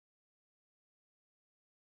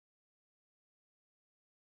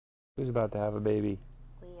Who's about to have a baby?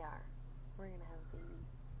 We are. We're gonna have a baby.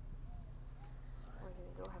 We're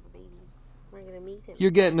gonna go have a baby. We're gonna meet him. You're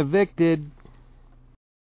getting evicted.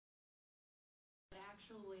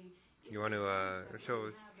 You want to show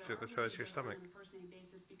us your stomach?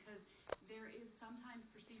 There is sometimes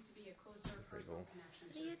perceived to be a closer personal connection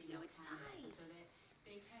to a female candidate, so that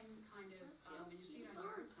they can kind of, and you see it on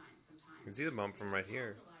yard signs sometimes. You can see the bump from right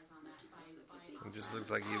here. It just looks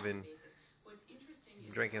like you've been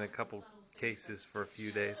drinking a couple cases for a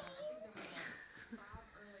few days.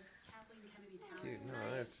 Cute. No,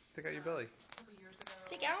 stick out your belly.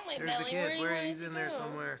 Stick out my There's belly. the kid. Where He's in there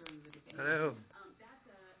somewhere. Hello.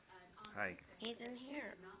 Hi. He's in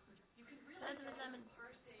here. That's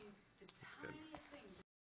good.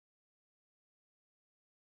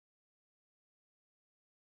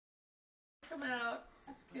 Come out.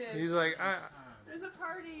 That's good. He's like, There's a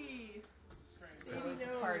party.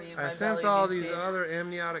 I sense all these other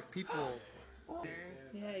amniotic people.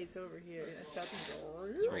 Yeah, he's over here.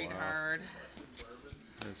 Sweetheart.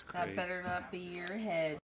 That's great. That better not be your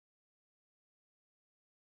head.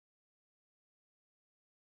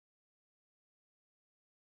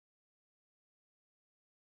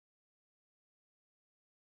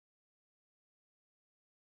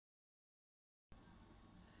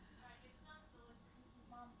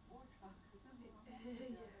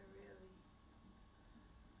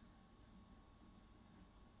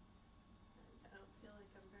 I don't feel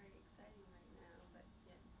like I'm very exciting right now, but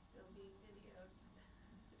yet still being videoed.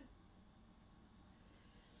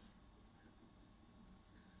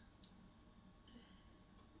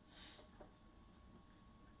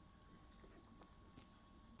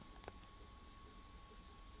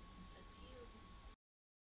 That's you.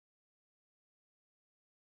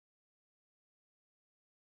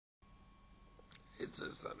 It's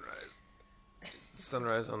a sunrise.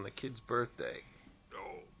 Sunrise on the kid's birthday.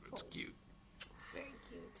 Oh, it's cute. Very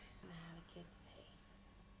cute. I had a kid today.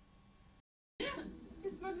 He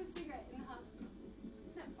smoked a cigarette in the hospital.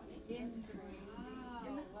 Isn't that funny? It's crazy.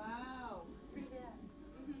 Wow. Pretty bad.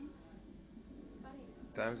 It's funny.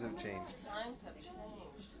 Times have changed. Times have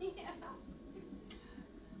changed. Yeah.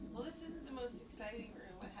 Well, this isn't the most exciting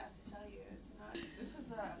room, I have to tell you. It's not. This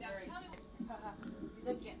is a very.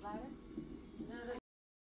 Look, get louder.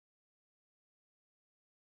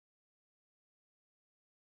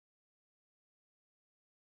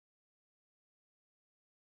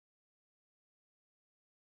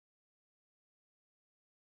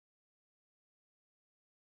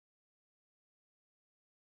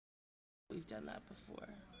 We've done that before.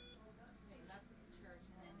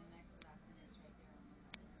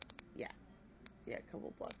 Yeah, a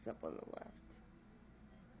couple blocks up on the left.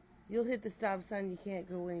 You'll hit the stop sign, you can't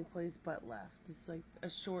go any place but left. It's like a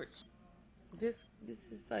short. This is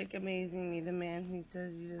like amazing me, the man who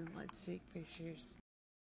says he doesn't like to take pictures.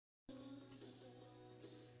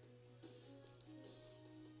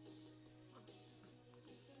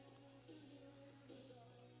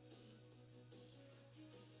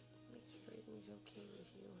 Make sure everything's okay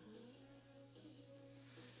with you, huh?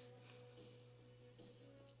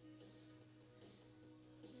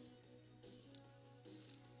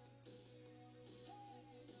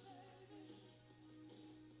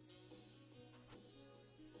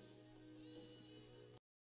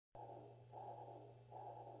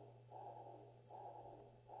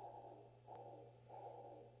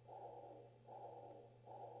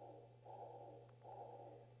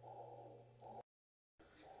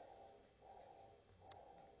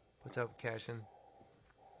 What's up, Cashen?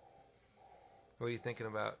 What are you thinking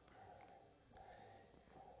about?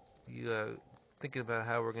 You thinking about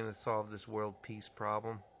how we're gonna solve this world peace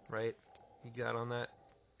problem, right? You got on that?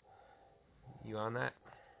 You on that?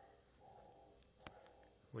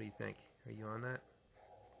 What do you think? Are you on that?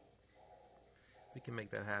 We can make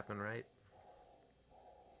that happen, right?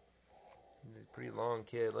 He's a pretty long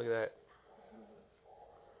kid. Look at that.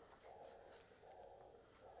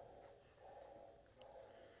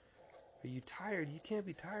 Are you tired? You can't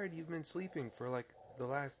be tired. You've been sleeping for like the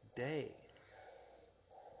last day.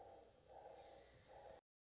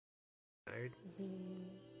 Tired?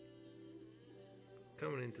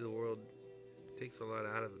 Coming into the world takes a lot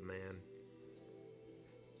out of a man.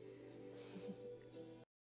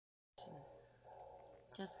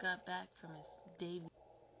 Just got back from his debut.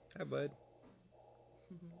 Hi, bud.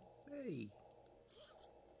 Hey.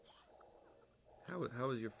 How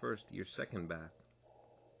was your second bath?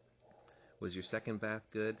 Was your second bath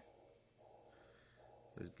good?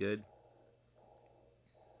 It was good?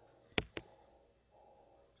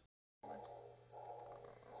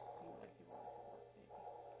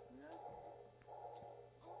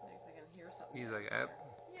 He's like, Yeah,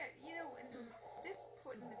 you know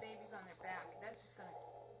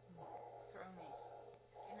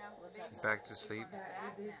Back to sleep.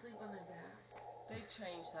 They sleep on their back. They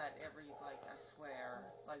change that every, like, I swear.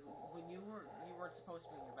 Like, when you weren't supposed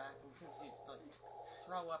to be on your back because you'd, like,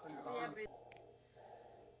 throw up and vomit.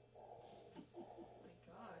 Oh my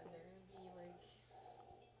god, they're gonna be like.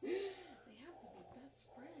 They have to be best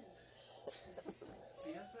friends.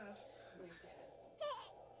 BFF.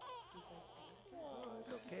 Oh,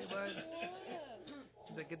 it's okay, bud.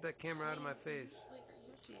 Get that camera out of my face. Like, are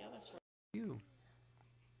you the other friend? You.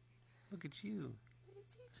 Look at you.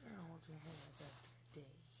 Teacher, hold your hand up today.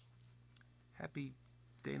 Happy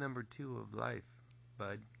day number 2 of life,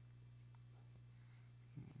 bud.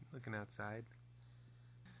 Looking outside.